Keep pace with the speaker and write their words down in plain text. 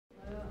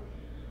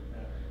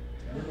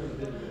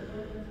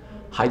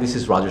Hi, this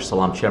is Roger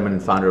Salam, Chairman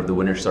and Founder of the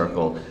Winner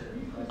Circle.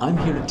 I'm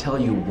here to tell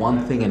you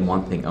one thing and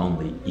one thing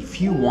only. If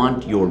you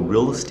want your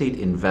real estate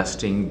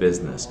investing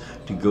business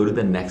to go to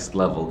the next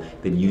level,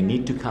 then you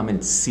need to come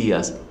and see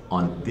us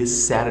on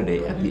this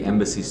Saturday at the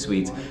Embassy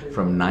Suites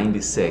from 9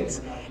 to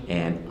 6.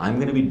 And I'm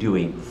going to be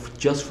doing,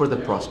 just for the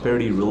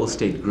Prosperity Real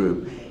Estate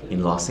Group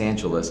in Los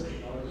Angeles,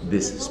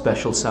 this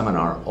special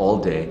seminar all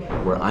day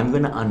where I'm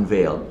going to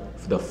unveil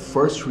the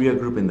first REIA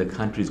group in the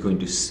country is going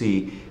to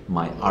see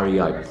my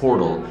REI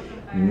portal.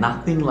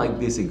 Nothing like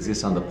this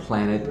exists on the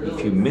planet.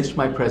 If you missed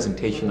my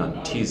presentation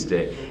on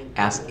Tuesday,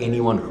 ask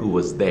anyone who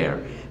was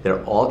there.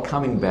 They're all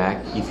coming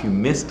back. If you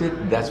missed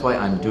it, that's why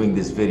I'm doing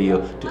this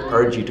video, to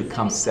urge you to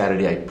come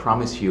Saturday. I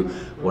promise you,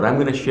 what I'm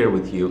going to share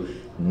with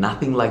you,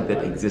 nothing like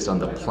that exists on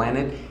the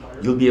planet.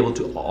 You'll be able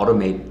to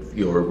automate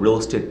your real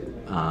estate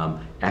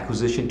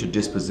acquisition to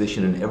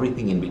disposition and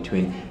everything in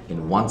between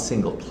in one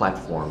single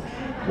platform.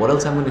 What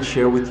else I'm going to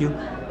share with you?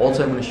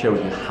 Also, I'm going to share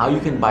with you how you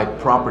can buy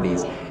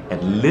properties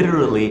at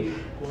literally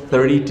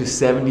 30 to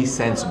 70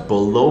 cents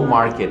below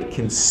market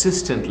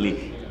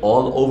consistently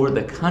all over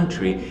the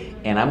country.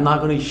 And I'm not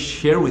going to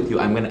share with you,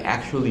 I'm going to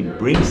actually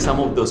bring some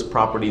of those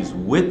properties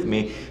with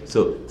me.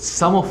 So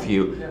some of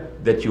you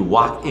that you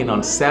walk in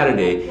on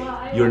Saturday,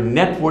 your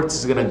net worth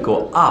is going to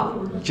go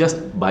up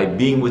just by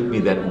being with me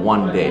that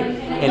one day.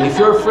 And if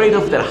you're afraid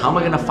of that, how am I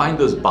going to find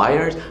those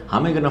buyers? How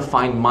am I going to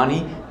find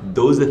money?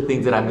 Those are the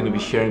things that I'm going to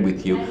be sharing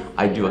with you.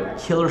 I do a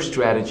killer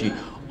strategy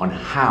on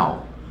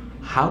how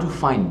to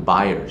find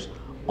buyers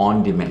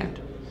on demand.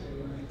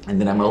 And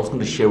then I'm also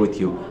going to share with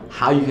you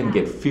how you can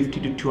get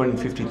 $50,000 to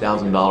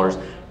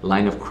 $250,000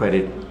 line of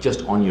credit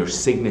just on your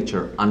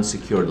signature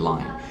unsecured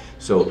line.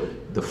 So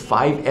the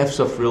 5 F's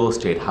of real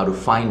estate: how to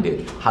find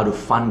it, how to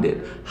fund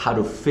it, how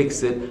to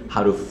fix it,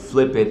 how to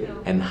flip it,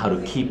 and how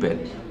to keep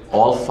it.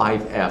 All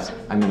 5 F's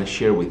I'm going to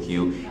share with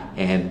you.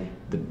 And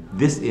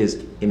this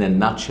is, in a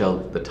nutshell,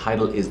 the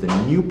title is The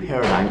New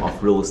Paradigm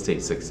of Real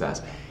Estate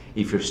Success.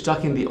 If you're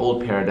stuck in the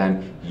old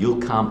paradigm, you'll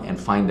come and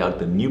find out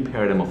the new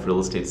paradigm of real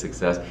estate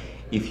success.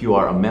 If you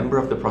are a member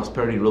of the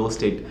Prosperity Real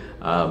Estate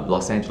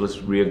Los Angeles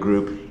REIA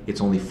Group,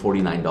 it's only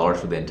 $49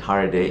 for the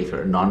entire day. If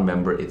you're a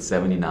non-member, it's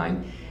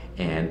 $79.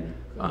 And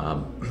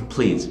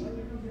please,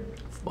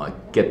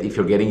 if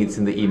you're getting it's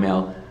in the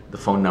email, the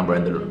phone number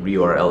and the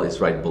URL is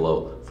right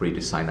below for you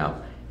to sign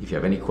up. If you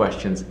have any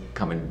questions,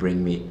 come and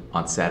bring me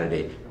on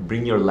Saturday.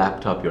 Bring your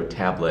laptop, your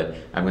tablet.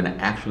 I'm going to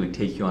actually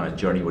take you on a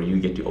journey where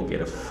you get to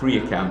get a free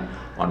account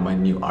on my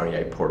new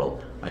REI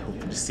portal. I hope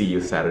to see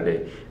you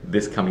Saturday,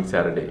 this coming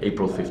Saturday,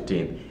 April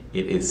 15th.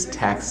 It is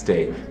tax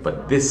day,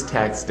 but this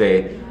tax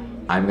day,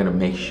 I'm going to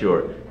make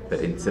sure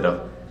that instead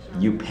of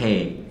you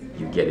paying,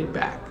 you get it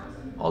back.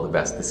 All the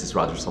best. This is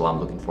Roger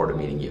Salam. Looking forward to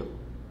meeting you.